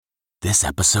This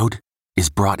episode is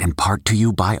brought in part to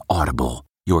you by Audible,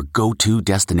 your go-to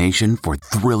destination for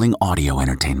thrilling audio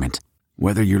entertainment.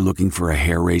 Whether you're looking for a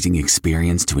hair-raising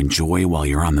experience to enjoy while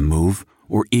you're on the move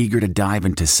or eager to dive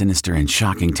into sinister and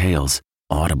shocking tales,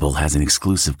 Audible has an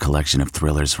exclusive collection of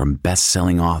thrillers from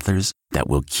best-selling authors that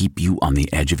will keep you on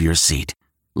the edge of your seat.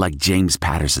 Like James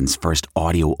Patterson's first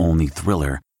audio-only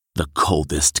thriller, The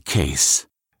Coldest Case.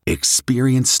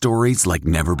 Experience stories like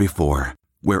never before,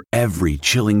 where every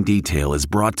chilling detail is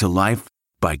brought to life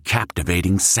by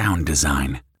captivating sound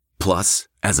design. Plus,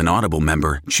 as an Audible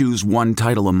member, choose one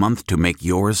title a month to make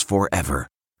yours forever.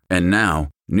 And now,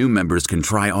 new members can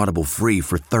try Audible free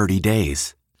for 30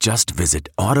 days. Just visit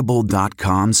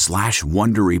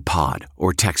audible.com/WonderyPod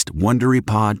or text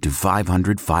WonderyPod to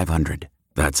 500-500.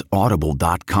 That's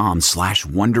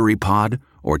audible.com/WonderyPod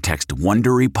or text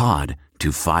WonderyPod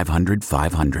to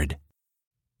 500-500.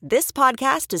 This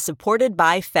podcast is supported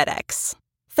by FedEx.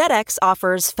 FedEx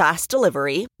offers fast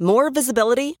delivery, more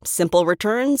visibility, simple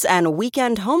returns, and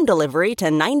weekend home delivery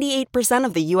to 98%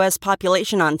 of the U.S.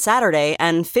 population on Saturday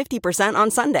and 50%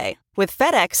 on Sunday. With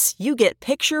FedEx, you get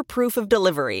picture proof of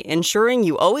delivery, ensuring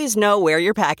you always know where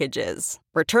your package is.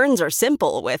 Returns are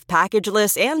simple with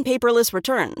packageless and paperless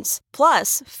returns.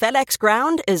 Plus, FedEx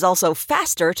Ground is also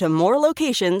faster to more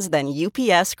locations than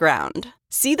UPS Ground.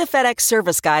 See the FedEx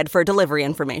service guide for delivery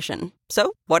information.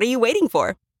 So, what are you waiting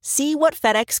for? See what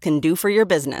FedEx can do for your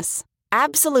business.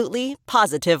 Absolutely,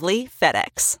 positively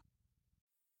FedEx.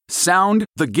 Sound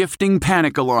the gifting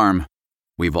panic alarm.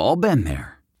 We've all been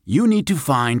there. You need to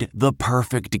find the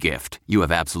perfect gift. You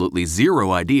have absolutely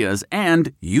zero ideas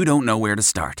and you don't know where to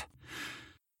start.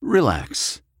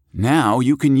 Relax. Now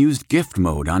you can use gift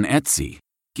mode on Etsy.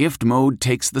 Gift mode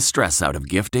takes the stress out of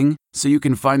gifting so you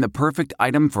can find the perfect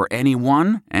item for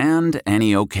anyone and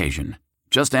any occasion.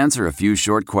 Just answer a few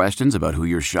short questions about who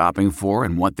you're shopping for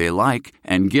and what they like,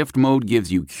 and gift mode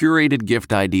gives you curated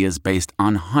gift ideas based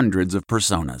on hundreds of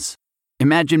personas.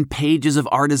 Imagine pages of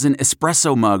artisan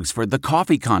espresso mugs for the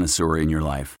coffee connoisseur in your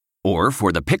life. Or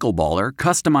for the pickleballer,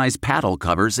 customized paddle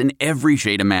covers in every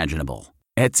shade imaginable.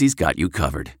 Etsy's got you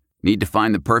covered. Need to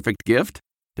find the perfect gift?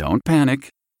 Don't panic.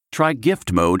 Try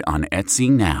gift mode on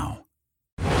Etsy now.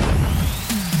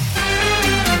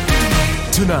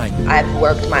 Tonight, I've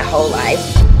worked my whole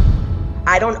life.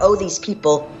 I don't owe these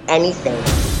people anything.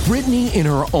 Britney, in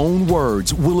her own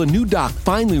words, will a new doc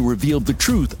finally reveal the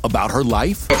truth about her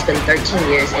life? It's been 13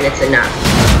 years and it's enough.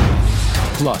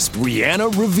 Plus,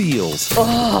 Rihanna reveals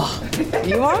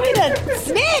You want me to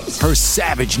snitch? her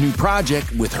savage new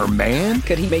project with her man.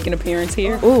 Could he make an appearance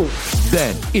here? Ooh.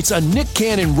 Then, it's a Nick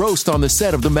Cannon roast on the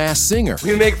set of The Masked Singer.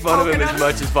 We make fun of him as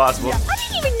much as possible. I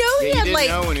didn't even know he had like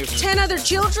 10 other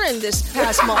children this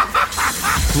past month.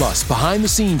 Plus, behind the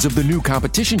scenes of the new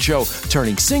competition show,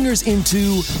 turning singers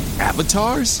into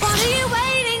avatars. What are you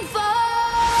waiting for?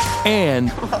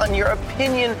 And Ron, your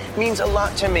opinion means a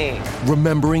lot to me.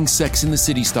 remembering Sex and the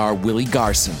City star Willie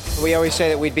Garson. We always say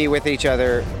that we'd be with each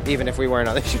other even if we weren't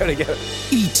on the show together.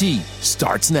 E.T.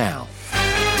 starts now.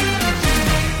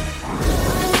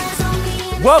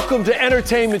 Welcome to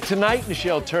Entertainment Tonight.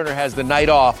 Nichelle Turner has the night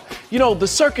off. You know, the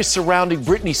circus surrounding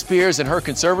Britney Spears and her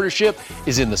conservatorship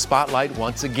is in the spotlight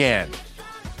once again.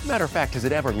 Matter of fact, has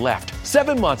it ever left?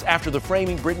 7 months after the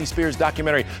Framing Britney Spears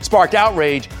documentary sparked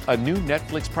outrage, a new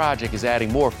Netflix project is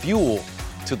adding more fuel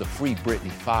to the Free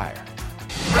Britney fire.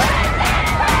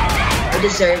 I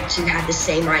deserve to have the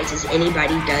same rights as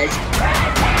anybody does.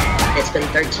 It's been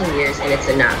 13 years and it's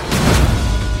enough.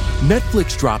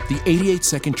 Netflix dropped the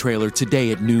 88-second trailer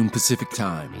today at noon Pacific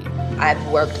time. I've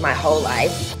worked my whole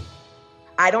life.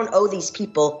 I don't owe these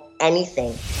people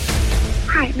anything.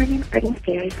 Hi, my name's Britney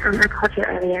Spears. I called you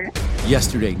earlier.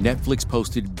 Yesterday, Netflix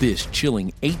posted this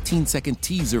chilling 18-second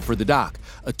teaser for the doc,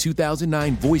 a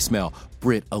 2009 voicemail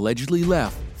Brit allegedly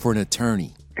left for an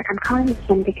attorney. I'm calling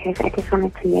again because I just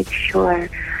wanted to make sure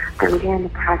you're in the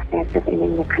process of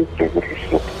ending the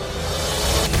conservatorship.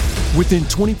 Within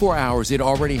 24 hours, it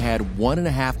already had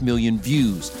 1.5 million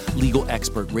views. Legal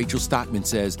expert Rachel Stockman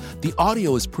says the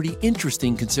audio is pretty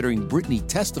interesting considering Britney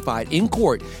testified in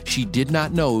court she did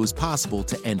not know it was possible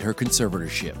to end her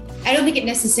conservatorship. I don't think it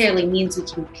necessarily means we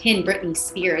can pin Britney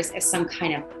Spears as some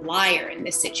kind of liar in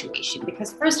this situation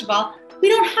because, first of all, we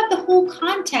don't have the whole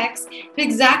context of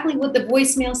exactly what the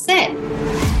voicemail said.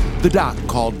 The doc,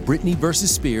 called Britney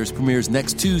vs. Spears, premieres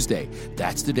next Tuesday.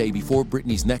 That's the day before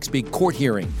Britney's next big court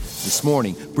hearing. This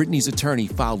morning, Britney's attorney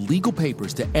filed legal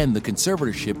papers to end the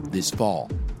conservatorship this fall.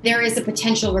 There is a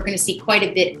potential we're going to see quite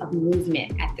a bit of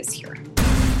movement at this hearing.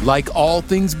 Like all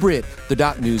things Brit, the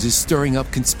Dot News is stirring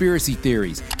up conspiracy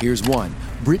theories. Here's one.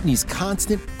 Britney's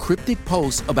constant cryptic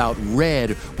posts about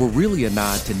red were really a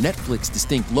nod to Netflix's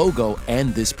distinct logo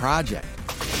and this project.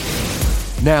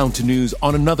 Now to news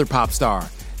on another pop star.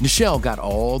 Nichelle got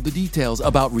all the details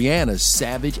about Rihanna's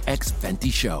Savage X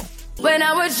Fenty show. When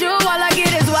I'm with you, all I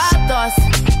get is wild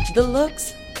thoughts. The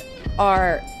looks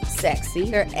are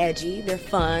sexy, they're edgy, they're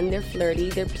fun, they're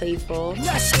flirty, they're playful.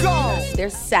 Let's go! They're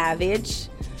savage,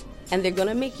 and they're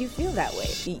gonna make you feel that way.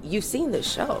 You've seen the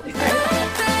show,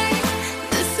 right?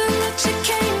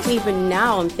 Even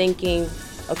now I'm thinking,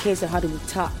 okay, so how do we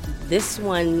top this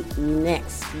one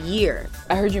next year?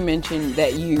 I heard you mention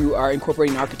that you are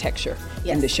incorporating architecture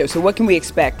in the show, so what can we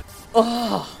expect?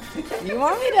 Oh, you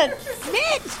want me to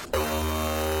snitch?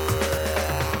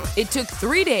 It took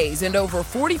 3 days and over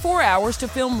 44 hours to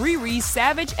film Riri's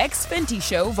Savage X Fenty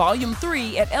Show Volume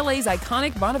 3 at LA's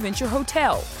iconic Bonaventure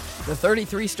Hotel. The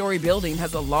 33-story building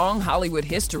has a long Hollywood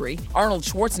history. Arnold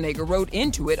Schwarzenegger rode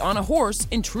into it on a horse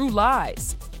in True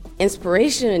Lies.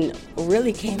 Inspiration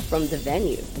really came from the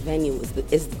venue. The venue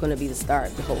is going to be the star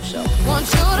of the whole show. Want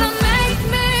you to make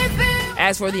me feel.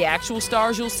 As for the actual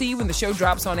stars you'll see when the show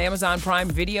drops on Amazon Prime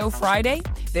Video Friday,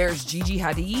 there's Gigi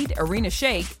Hadid, Irina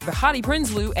Shayk, Vihati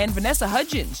Prinsloo, and Vanessa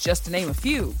Hudgens, just to name a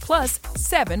few, plus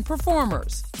 7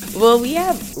 performers. Well, we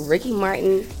have Ricky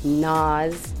Martin,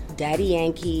 Nas, Daddy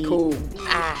Yankee. Cool.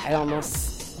 I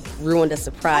almost ruined a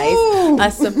surprise. Ooh.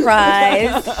 A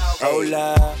surprise.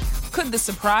 Hola. Could the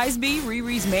surprise be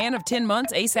Riri's man of 10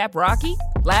 months, A$AP Rocky?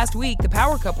 Last week, the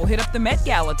power couple hit up the Met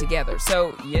Gala together,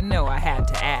 so you know I had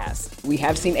to ask. We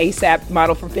have seen A$AP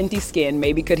model for Fenty Skin.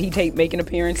 Maybe could he make an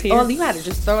appearance here? Oh, you had to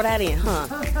just throw that in, huh?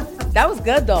 That was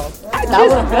good, though. That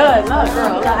was good. Look,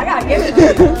 girl, I gotta give it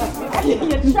to you.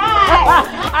 You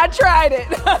tried. I tried it.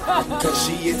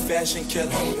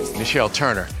 Nichelle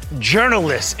Turner,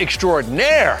 journalist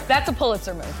extraordinaire. That's a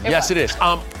Pulitzer move. Yes, it is.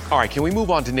 All right, can we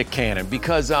move on to Nick Cannon?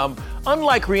 Because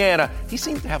unlike Rihanna, he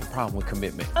seems to have a problem with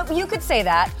commitment. You could say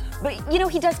that, but you know,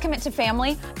 he does commit to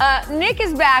family. Nick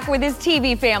is back with his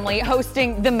TV family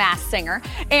hosting The Masked Singer,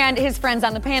 and his friends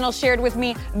on the panel shared with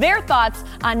me their thoughts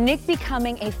on Nick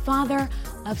becoming a father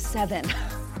of 7.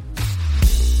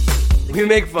 We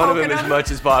make fun of him as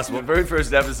much as possible. The very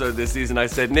first episode this season, I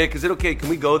said, Nick, is it okay? Can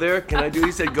we go there? Can I do it?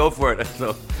 He said, go for it.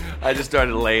 So I just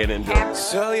started laying into it.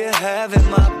 So you're having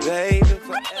my baby.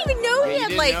 I didn't even know he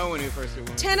had like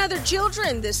 10 other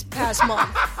children this past month.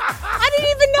 I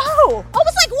didn't even know. I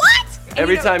was like, what?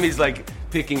 Every time he's like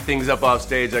picking things up off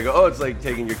stage, I go, oh, it's like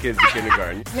taking your kids to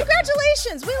kindergarten.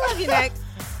 Congratulations. We love you, Nick.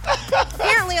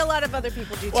 Apparently a lot of other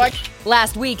people do too.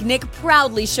 Last week, Nick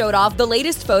proudly showed off the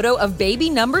latest photo of baby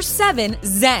number 7,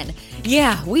 Zen.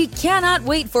 Yeah, we cannot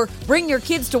wait for Bring Your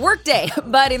Kids to Work Day.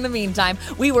 But in the meantime,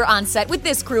 we were on set with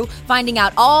this crew, finding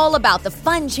out all about the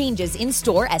fun changes in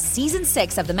store as season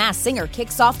 6 of The Masked Singer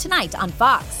kicks off tonight on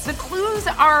Fox. The clues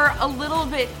are a little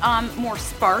bit more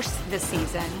sparse this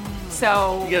season.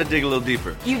 So you gotta dig a little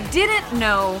deeper. You didn't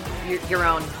know your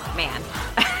own man.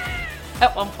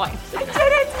 At one point. I did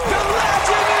it! The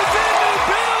legend is in the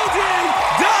building!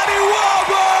 Donnie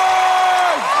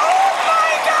Wahlberg! Oh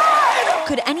my God!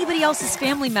 Could anybody else's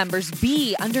family members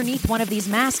be underneath one of these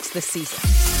masks this season?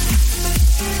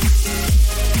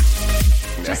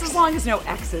 Just as long as no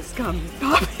exes come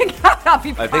popping out, I'll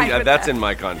be fine. I think with that's that. in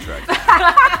my contract.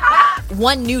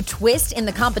 One new twist in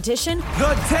the competition.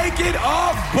 The Take It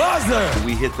Off buzzer.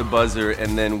 We hit the buzzer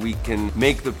and then we can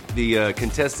make the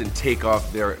contestant take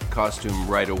off their costume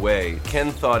right away.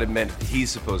 Ken thought it meant he's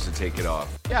supposed to take it off.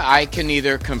 Yeah, I can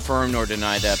neither confirm nor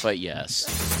deny that, but yes.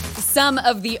 Some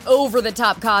of the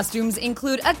over-the-top costumes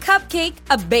include a cupcake,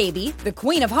 a baby, the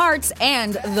Queen of Hearts,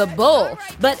 and the bull.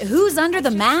 But who's under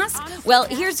the mask? Well,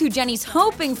 here's who Jenny's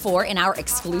hoping for in our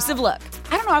exclusive look.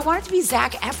 I don't know, I want it to be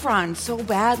Zac Efron so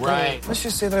badly. Right. Let's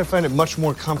just say that I find it much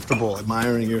more comfortable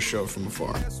admiring your show from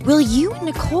afar. Will you and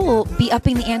Nicole be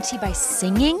upping the ante by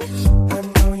singing?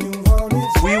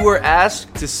 We were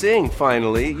asked to sing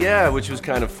finally, yeah, which was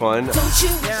kind of fun.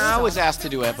 Yeah, I was asked to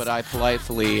do it, but I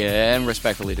politely and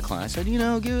respectfully declined. I said,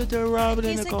 give it to Robin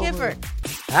and Nicole. He's a giver.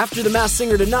 After The Masked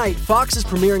Singer tonight, Fox is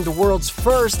premiering the world's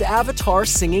first Avatar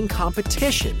singing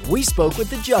competition. We spoke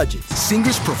with the judges.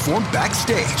 Singers perform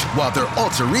backstage while their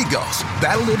alter egos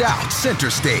battle it out center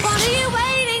stage. What are you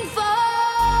waiting for?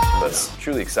 That's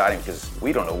truly exciting because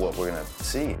we don't know what we're going to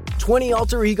see. 20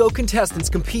 alter ego contestants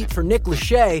compete for Nick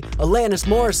Lachey, Alanis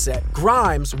Morissette,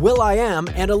 Grimes, Will.i.am,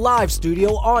 and a live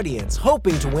studio audience,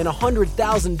 hoping to win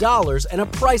 $100,000 and a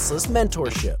priceless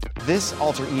mentorship. This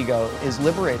alter ego is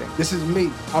liberating. This is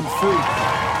me. I'm free.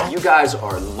 Yeah. You guys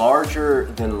are larger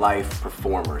than life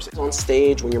performers. On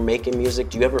stage, when you're making music,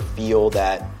 do you ever feel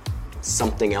that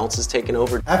something else is taking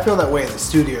over? I feel that way in the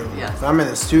studio. Yes. If I'm in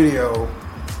the studio,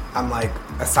 I'm like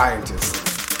a scientist.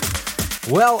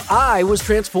 Well, I was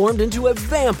transformed into a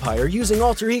vampire using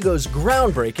Alter Ego's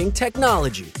groundbreaking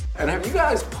technology. And have you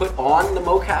guys put on the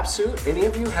mocap suit? Any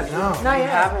of you? Have you? No. Not You yet.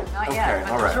 haven't? Not Okay, yet.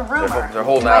 all right. It's a rumor. They're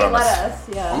holding out on Let us.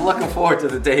 us. Yeah. I'm looking forward to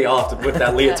the day off to put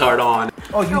that leotard on.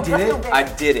 Oh, you did it? I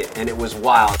did it, and it was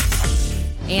wild.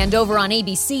 And over on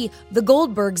ABC, The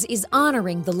Goldbergs is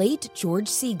honoring the late George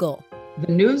Segal.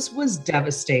 The news was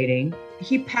devastating.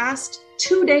 He passed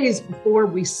 2 days before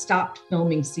we stopped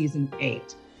filming season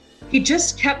 8. He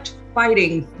just kept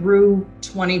fighting through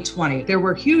 2020. There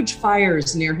were huge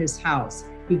fires near his house.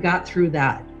 He got through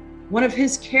that. One of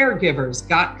his caregivers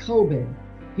got COVID.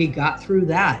 He got through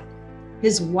that.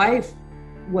 His wife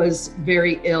was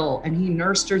very ill and he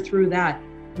nursed her through that.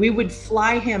 We would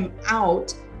fly him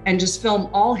out and just film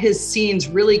all his scenes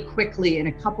really quickly in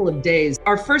a couple of days.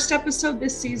 Our first episode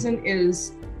this season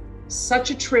is such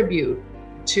a tribute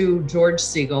to George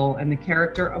Segal and the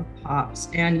character of Pops,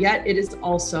 and yet it is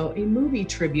also a movie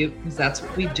tribute because that's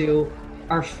what we do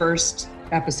our first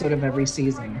episode of every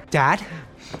season. Dad,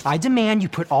 I demand you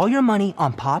put all your money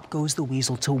on Pop Goes the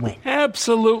Weasel to win.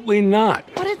 Absolutely not.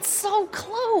 But it's so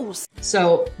close.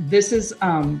 So this is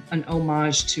an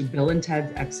homage to Bill and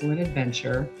Ted's Excellent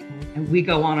Adventure, and we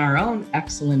go on our own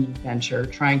excellent adventure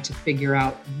trying to figure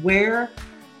out where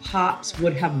Pops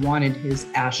would have wanted his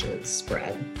ashes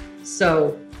spread.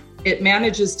 So it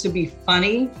manages to be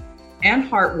funny and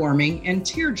heartwarming and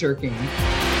tear-jerking.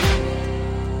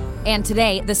 And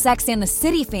today, the Sex and the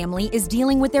City family is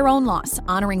dealing with their own loss,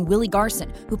 honoring Willie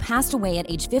Garson, who passed away at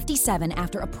age 57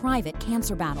 after a private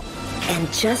cancer battle.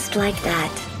 And just like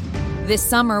that, This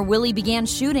summer, Willie began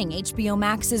shooting HBO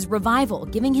Max's Revival,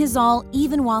 giving his all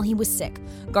even while he was sick.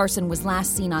 Garson was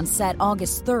last seen on set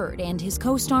August 3rd, and his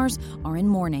co-stars are in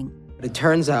mourning. It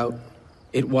turns out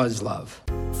it was love.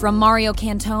 From Mario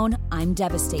Cantone, I'm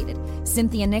devastated.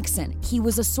 Cynthia Nixon, he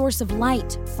was a source of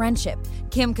light, friendship.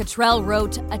 Kim Cattrall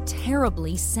wrote, a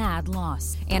terribly sad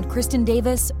loss. And Kristen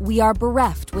Davis, we are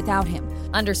bereft without him.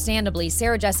 Understandably,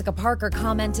 Sarah Jessica Parker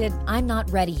commented, I'm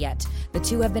not ready yet. The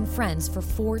two have been friends for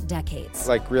 4 decades.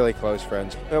 Like really close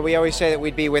friends. But we always say that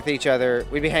we'd be with each other,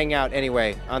 we'd be hanging out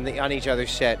anyway on each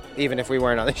other's set, even if we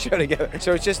weren't on the show together.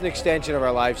 So it's just an extension of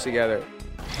our lives together.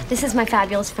 this is my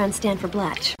fabulous friend Stanford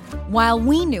Blatch. While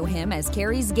we knew him as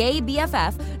Carrie's gay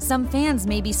BFF, some fans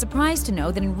may be surprised to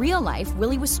know that in real life,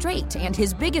 Willie was straight, and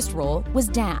his biggest role was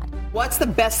dad. What's the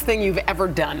best thing you've ever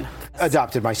done?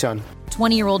 Adopted my son.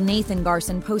 20-year-old Nathan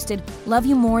Garson posted, love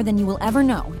you more than you will ever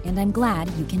know, and I'm glad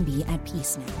you can be at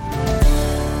peace now.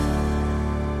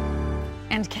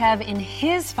 And Kev, in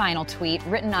his final tweet,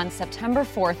 written on September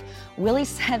 4th, Willie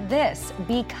said this: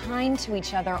 be kind to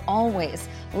each other always.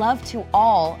 Love to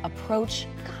all. Approach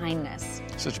kindness.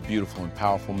 Such a beautiful and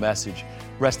powerful message.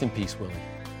 Rest in peace, Willie.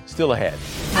 Still ahead.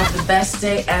 Have the best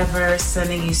day ever.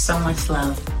 Sending you so much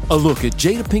love. A look at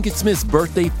Jada Pinkett Smith's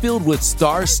birthday filled with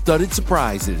star-studded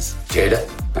surprises. Jada,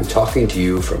 I'm talking to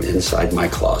you from inside my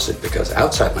closet because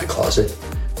outside my closet,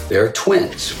 they're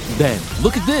twins. Then,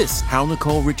 look at this, how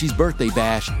Nicole Richie's birthday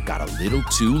bash got a little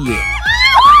too lit.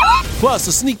 Plus,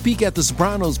 a sneak peek at The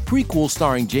Sopranos prequel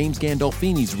starring James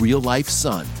Gandolfini's real-life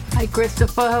son. Hi,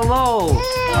 Christopher. Hello.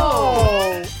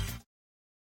 Oh.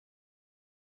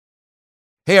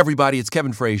 Hey everybody, it's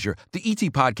Kevin Frazier. The ET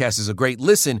Podcast is a great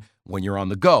listen when you're on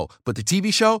the go, but the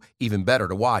TV show, even better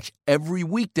to watch every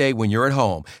weekday when you're at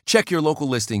home. Check your local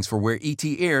listings for where ET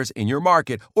airs in your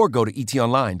market or go to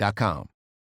etonline.com.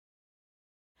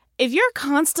 If you're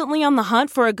constantly on the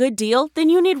hunt for a good deal, then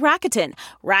you need Rakuten.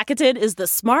 Rakuten is the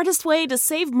smartest way to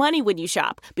save money when you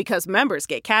shop because members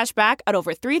get cash back at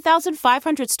over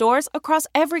 3,500 stores across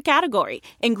every category,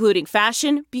 including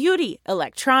fashion, beauty,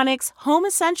 electronics, home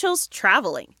essentials,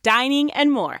 traveling, dining,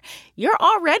 and more. You're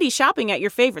already shopping at your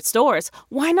favorite stores.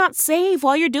 Why not save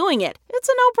while you're doing it? It's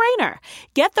a no-brainer.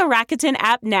 Get the Rakuten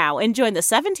app now and join the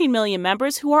 17 million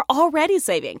members who are already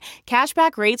saving.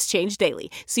 Cashback rates change daily.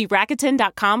 See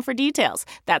Rakuten.com for details.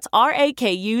 That's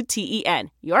Rakuten.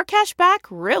 Your cash back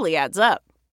really adds up.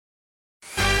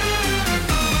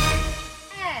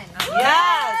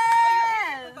 Yes!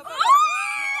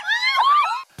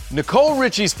 Nicole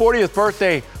Richie's 40th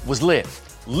birthday was lit.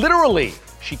 Literally,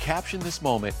 she captioned this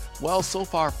moment, well, so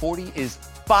far 40 is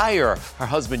fire. Her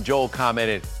husband Joel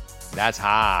commented, that's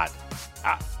hot.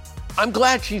 I'm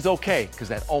glad she's okay, because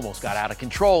that almost got out of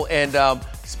control. And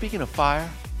speaking of fire,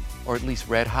 or at least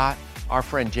red hot, our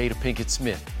friend Jada Pinkett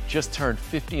Smith just turned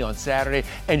 50 on Saturday,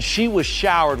 and she was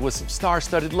showered with some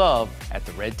star-studded love at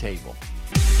the red table.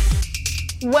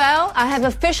 Well, I have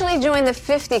officially joined the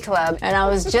 50 Club, and I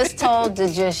was just told to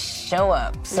just show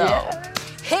up. So,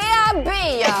 here I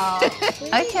be, y'all.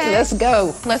 Okay. Let's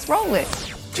go. Let's roll it.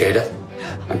 Jada,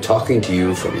 I'm talking to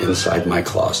you from inside my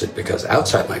closet because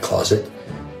outside my closet,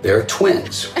 there are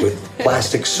twins with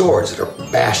plastic swords that are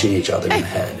bashing each other in the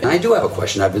head. And I do have a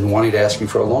question I've been wanting to ask you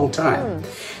for a long time.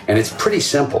 And it's pretty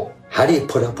simple. How do you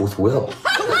put up with Will?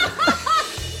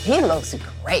 He looks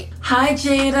great. Hi,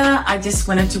 Jada. I just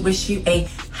wanted to wish you a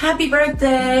happy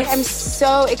birthday. I'm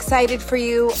so excited for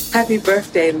you. Happy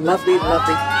birthday, lovely,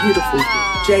 lovely, beautiful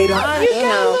Jada. You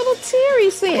got a little teary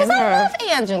seeing her. I love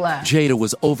Angela. Jada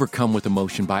was overcome with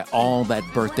emotion by all that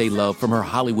birthday love from her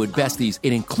Hollywood besties.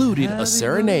 It included a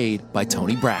serenade by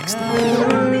Toni Braxton.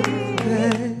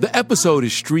 The episode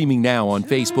is streaming now on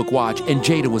Facebook Watch, and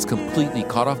Jada was completely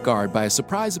caught off guard by a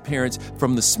surprise appearance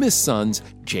from the Smith sons,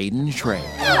 Jaden and Trey.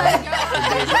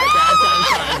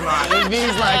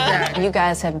 You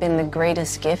guys have been the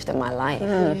greatest gift of my life.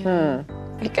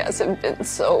 You guys have been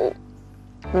so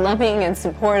loving and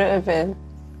supportive, and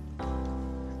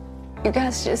you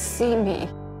guys just see me.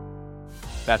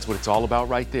 That's what it's all about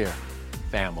right there,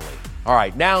 family. All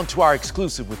right, now to our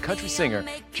exclusive with country singer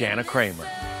Jana Kramer.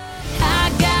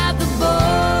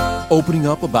 Opening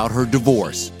up about her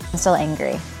divorce. I'm still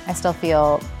angry. I still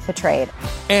feel betrayed.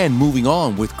 And moving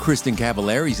on with Kristen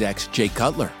Cavallari's ex, Jay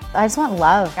Cutler. I just want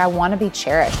love. I want to be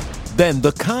cherished. Then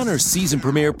the Conners season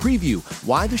premiere preview,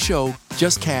 why the show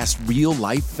just cast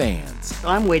real-life fans.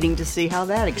 I'm waiting to see how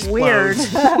that explodes. Weird.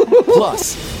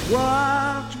 Plus,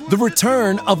 the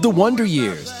return of the Wonder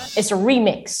Years. It's a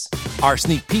remix. Our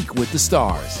sneak peek with the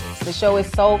stars. The show is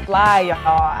so fly,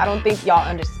 y'all. I don't think y'all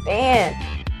understand.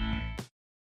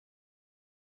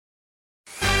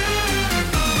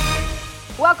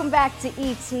 Welcome back to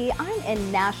ET. I'm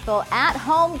in Nashville at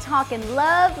home talking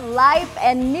love, life,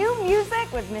 and new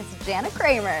music with Miss Jana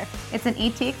Kramer. It's an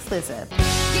ET exclusive.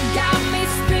 You got me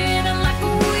spinning like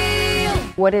a wheel.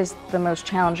 What is the most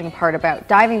challenging part about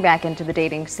diving back into the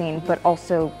dating scene, but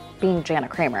also being Jana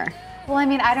Kramer? Well, I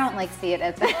mean, I don't see it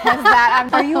as that.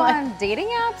 Are you on dating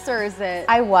apps or is it?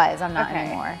 I was. I'm not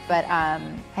anymore. But I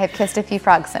have kissed a few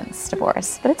frogs since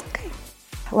divorce, but it's okay.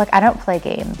 Look, I don't play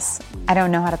games. I don't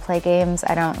know how to play games.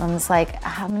 I'm just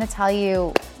I'm gonna tell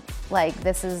you,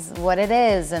 this is what it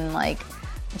is, and do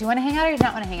you want to hang out or do you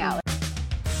not want to hang out?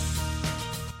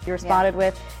 You were spotted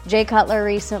with Jay Cutler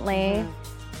recently.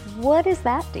 Mm-hmm. What is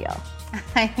that deal?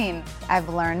 I mean, I've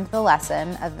learned the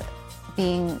lesson of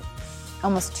being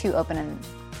almost too open in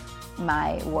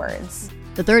my words.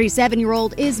 The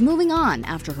 37-year-old is moving on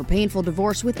after her painful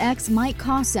divorce with ex Mike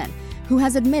Cosson, who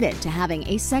has admitted to having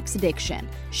a sex addiction.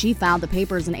 She filed the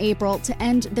papers in April to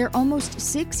end their almost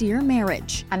 6-year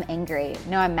marriage. I'm angry.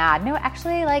 No, I'm mad. No,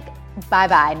 actually,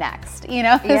 bye-bye next,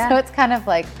 Yeah. So it's kind of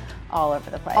all over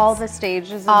the place. All the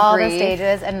stages of grief. The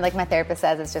stages, and my therapist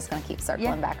says, it's just gonna keep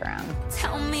circling back around.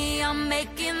 Tell me I'm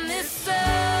making this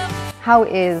up. How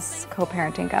is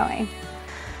co-parenting going?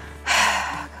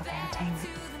 Co-parenting.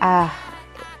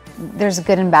 There's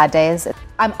good and bad days.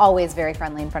 I'm always very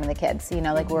friendly in front of the kids.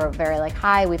 We're very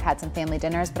hi, we've had some family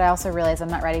dinners, but I also realize I'm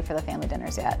not ready for the family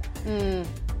dinners yet.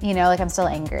 I'm still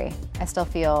angry. I still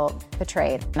feel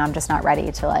betrayed, and I'm just not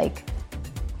ready to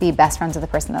be best friends with the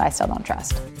person that I still don't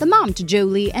trust. The mom to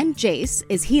Jolie and Jace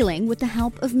is healing with the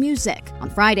help of music. On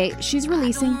Friday, she's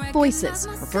releasing Voices,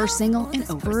 her first single in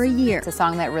over a year. It's a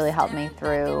song that really helped me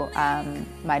through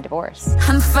my divorce.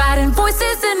 I'm fighting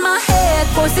voices in my head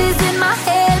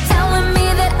telling me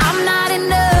that I'm not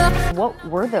enough. What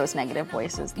were those negative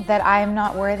voices? That I'm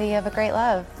not worthy of a great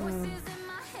love.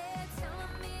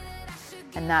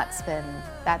 And that's been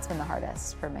the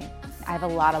hardest for me. I have a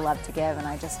lot of love to give, and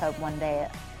I just hope one day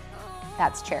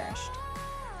that's cherished.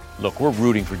 Look, we're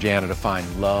rooting for Jana to find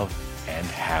love and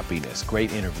happiness.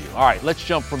 Great interview. All right, let's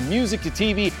jump from music to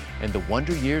TV and the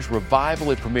Wonder Years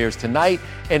revival. It premieres tonight.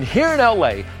 And here in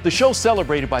LA, the show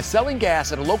celebrated by selling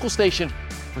gas at a local station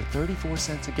for 34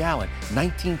 cents a gallon,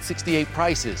 1968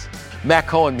 prices. Matt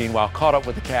Cohen, meanwhile, caught up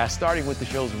with the cast, starting with the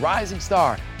show's rising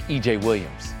star, E.J.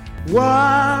 Williams.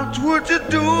 What would you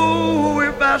do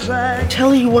if I sang?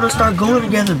 Tell you want to start going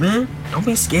together, man. Don't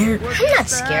be scared. I'm not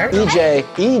scared.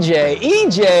 EJ,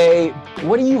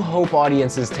 what do you hope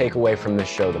audiences take away from this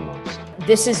show the most?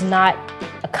 This is not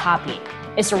a copy.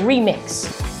 It's a remix.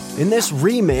 In this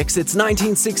remix, it's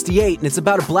 1968, and it's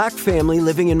about a black family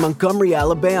living in Montgomery,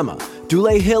 Alabama.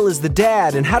 Dule Hill is the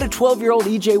dad, and how did 12-year-old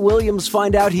E.J. Williams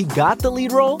find out he got the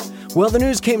lead role? Well, the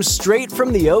news came straight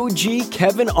from the OG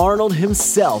Kevin Arnold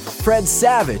himself, Fred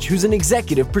Savage, who's an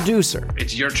executive producer.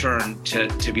 It's your turn to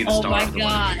be the star of the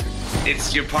Wonder.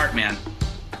 It's your part, man.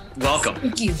 Welcome.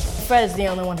 Thank you. Fred is the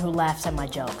only one who laughs at my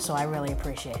jokes, so I really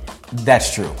appreciate it.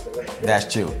 That's true.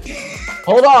 That's true.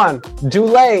 Hold on.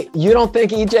 Dulé, you don't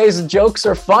think EJ's jokes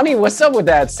are funny? What's up with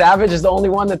that? Savage is the only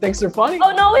one that thinks they're funny?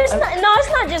 Oh, no, it's not. No,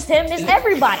 it's not just him. It's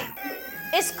everybody.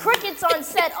 It's crickets on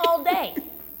set all day.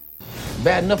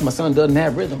 Bad enough my son doesn't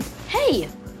have rhythm. Hey.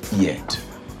 Yet.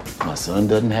 My son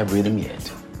doesn't have rhythm yet.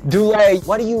 Dulé,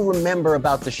 what do you remember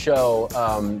about the show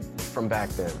from back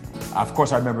then? Of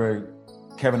course, I remember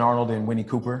Kevin Arnold and Winnie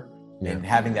Cooper and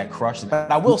having that crush. But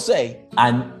I will say,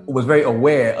 I was very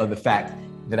aware of the fact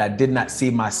that I did not see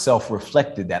myself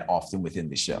reflected that often within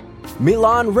the show.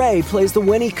 Milan Ray plays the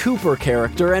Winnie Cooper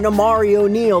character and Amari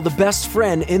O'Neal, the best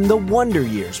friend in The Wonder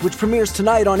Years, which premieres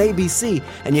tonight on ABC.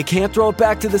 And you can't throw it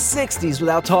back to the 60s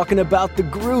without talking about the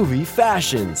groovy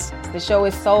fashions. The show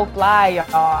is so fly,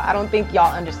 y'all. I don't think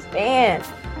y'all understand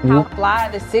how fly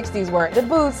the 60s were. The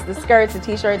boots, the skirts, the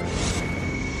t-shirts.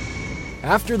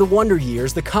 After The Wonder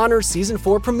Years, the Conners Season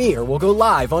 4 premiere will go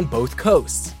live on both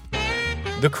coasts.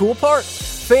 The cool part?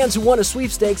 Fans who won a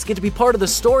sweepstakes get to be part of the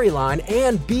storyline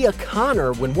and be a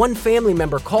Connor when one family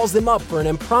member calls them up for an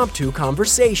impromptu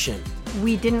conversation.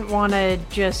 We didn't want to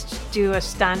just do a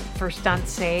stunt for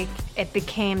stunt's sake. It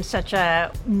became such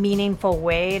a meaningful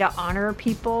way to honor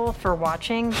people for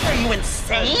watching. Are you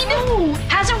insane? No,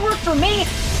 hasn't worked for me.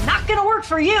 Not gonna work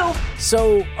for you.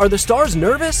 So, are the stars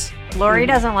nervous? Lori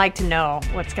doesn't like to know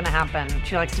what's going to happen.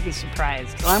 She likes to be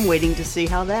surprised. I'm waiting to see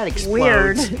how that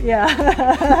explodes. Weird,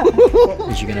 yeah.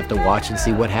 Because you're going to have to watch and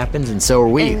see what happens, and so are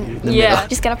we. Yeah,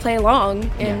 just got to play along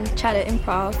and try to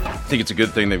improv. I think it's a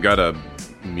good thing they've got a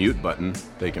mute button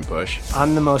they can push.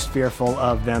 I'm the most fearful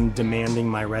of them demanding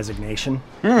my resignation,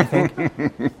 I think.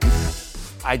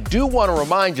 I do want to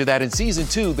remind you that in season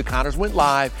 2, the Conners went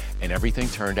live and everything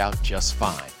turned out just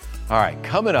fine. All right,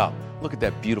 coming up, look at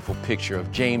that beautiful picture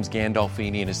of James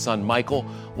Gandolfini and his son Michael.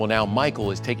 Well, now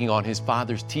Michael is taking on his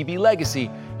father's TV legacy.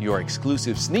 Your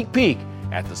exclusive sneak peek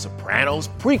at The Sopranos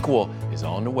prequel is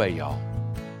on the way, y'all.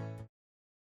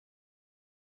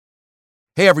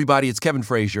 Hey, everybody, it's Kevin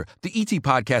Frazier. The ET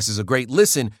Podcast is a great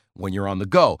listen when you're on the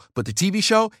go, but the TV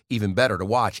show, even better to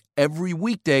watch every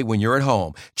weekday when you're at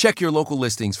home. Check your local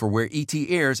listings for where ET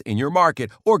airs in your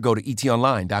market or go to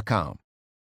etonline.com.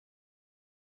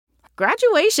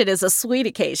 Graduation is a sweet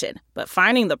occasion, but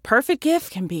finding the perfect gift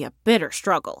can be a bitter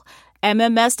struggle.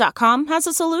 MMS.com has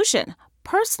a solution.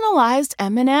 Personalized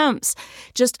M&Ms.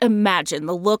 Just imagine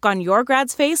the look on your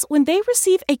grad's face when they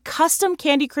receive a custom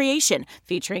candy creation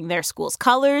featuring their school's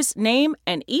colors, name,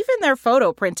 and even their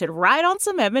photo printed right on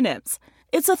some M&Ms.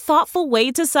 It's a thoughtful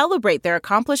way to celebrate their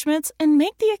accomplishments and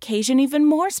make the occasion even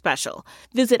more special.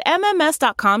 Visit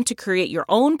MMS.com to create your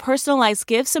own personalized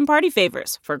gifts and party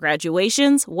favors for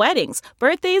graduations, weddings,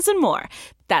 birthdays, and more.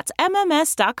 That's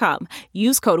MMS.com.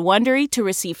 Use code WONDERY to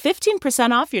receive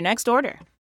 15% off your next order.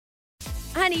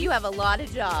 Honey, you have a lot of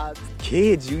jobs.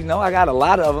 Kids, you know I got a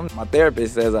lot of them. My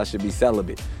therapist says I should be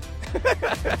celibate.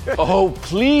 Oh,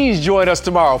 please join us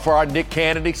tomorrow for our Nick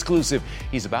Cannon exclusive.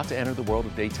 He's about to enter the world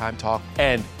of daytime talk,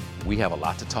 and we have a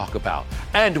lot to talk about.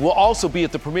 And we'll also be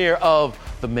at the premiere of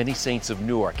The Many Saints of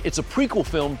Newark. It's a prequel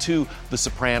film to The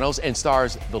Sopranos and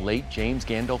stars the late James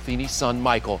Gandolfini's son,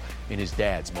 Michael, in his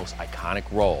dad's most iconic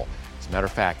role. As a matter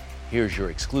of fact, here's your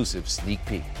exclusive sneak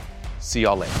peek. See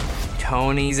y'all later.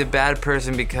 Tony's a bad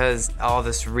person because all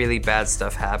this really bad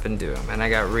stuff happened to him, and I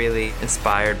got really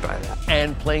inspired by that.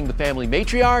 And playing the family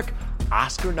matriarch,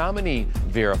 Oscar nominee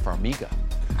Vera Farmiga.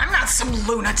 I'm not some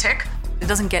lunatic. It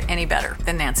doesn't get any better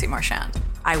than Nancy Marchand.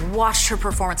 I watched her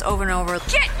performance over and over.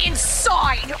 Get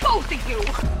inside, both of you!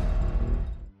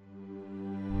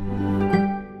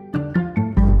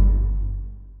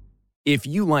 If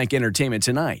you like Entertainment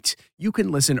Tonight, you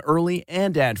can listen early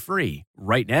and ad-free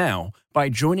right now by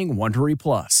joining Wondery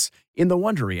Plus in the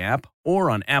Wondery app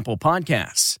or on Apple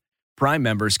Podcasts. Prime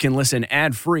members can listen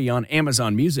ad-free on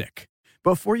Amazon Music.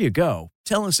 Before you go,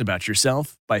 tell us about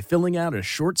yourself by filling out a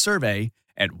short survey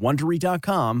at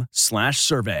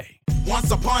Wondery.com/survey.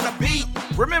 Once upon a beat.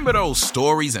 Remember those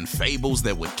stories and fables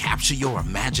that would capture your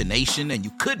imagination and you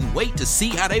couldn't wait to see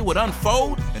how they would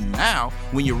unfold? And now,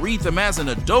 when you read them as an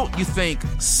adult, you think,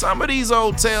 some of these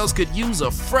old tales could use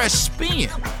a fresh spin.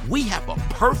 We have a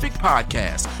perfect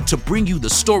podcast to bring you the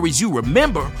stories you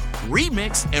remember,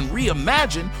 remix, and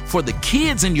reimagine for the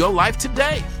kids in your life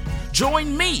today.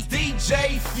 Join me,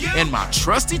 DJ Few, and my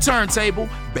trusty turntable,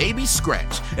 Baby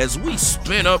Scratch, as we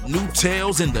spin up new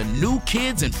tales in the New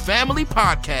Kids and Family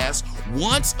podcast,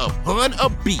 Once Upon a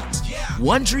Beat.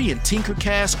 Wondery and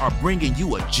Tinkercast are bringing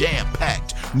you a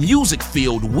jam-packed,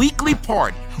 music-filled weekly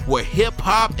party where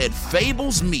hip-hop and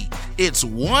fables meet. It's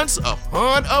Once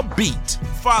Upon a Beat.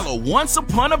 Follow Once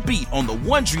Upon a Beat on the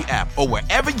Wondery app or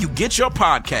wherever you get your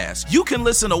podcasts. You can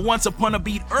listen to Once Upon a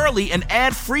Beat early and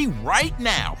ad-free right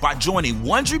now by joining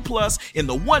Wondery Plus in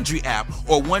the Wondery app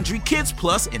or Wondery Kids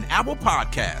Plus in Apple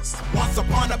Podcasts. Once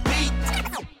Upon a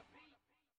Beat.